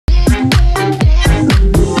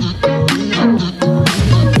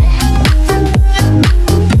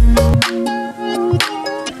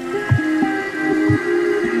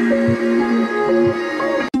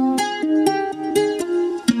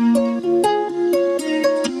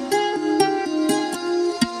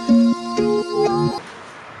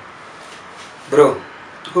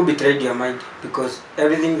Who betrayed your mind? Because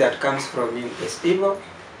everything that comes from you is evil.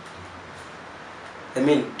 I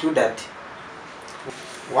mean, too dirty.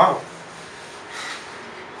 Wow.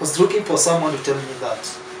 I was looking for someone to tell me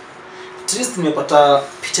that. At least nimepata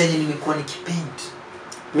picha yenye nimekuwa nikipaint.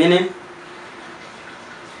 Meaning,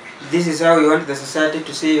 this is how you want the society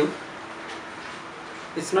to see you?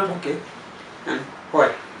 It's not okay. And why?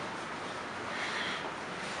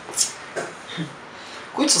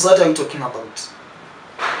 Which society are you talking about?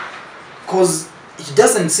 Because it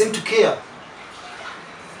doesn't seem to care.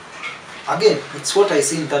 Again, it's what I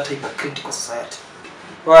see in that hypocritical society.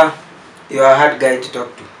 Well, you are a hard guy to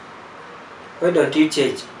talk to. Why don't you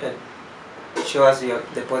change and show us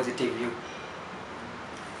the positive view?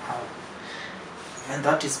 And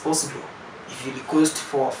that is possible. If you request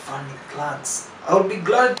for funny plans, I would be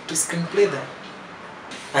glad to screenplay them.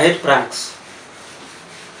 I hate pranks.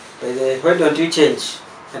 By the way, why don't you change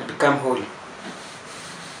and become holy?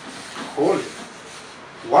 Holy?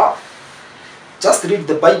 Wow. Just read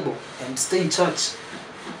the Bible and stay in church.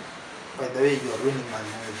 By the way, you are ruining my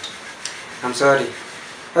mood. I'm sorry.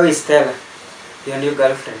 How is Stella, your new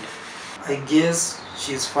girlfriend? I guess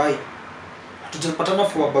she's fine. Hatujapatana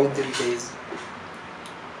for about 3 days.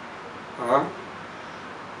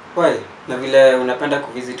 Why? Na vile unapenda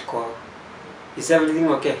kuvisit kwao. Is everything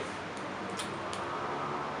okay?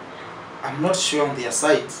 I'm not sure on their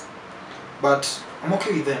sides, but I'm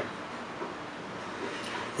okay with them.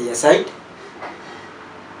 Their side?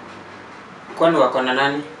 Kwani wako na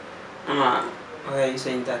nani? Ama why are you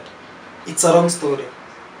saying that? It's a wrong story.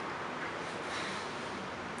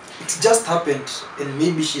 It just happened and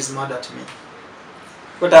maybe she's mad at me.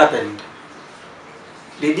 What happened?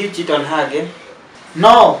 Did you cheat on her again?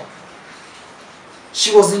 No!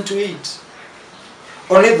 She was into it.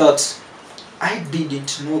 Only that I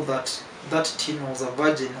didn't know that that teen was a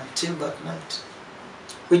virgin until that night.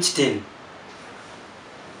 Which teen?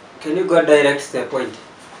 Can you go direct to the point?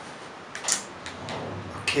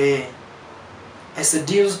 Okay. I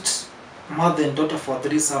seduced mother and daughter for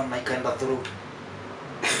threesome, I kinda threw.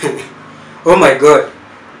 Oh my god.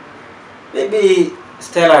 Maybe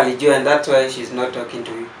Stella alijua and that's why she's not talking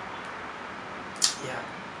to you. Yeah.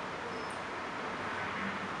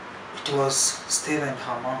 It was Stella and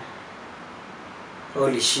her mom.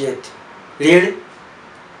 Holy shit. Really?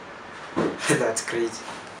 That's crazy.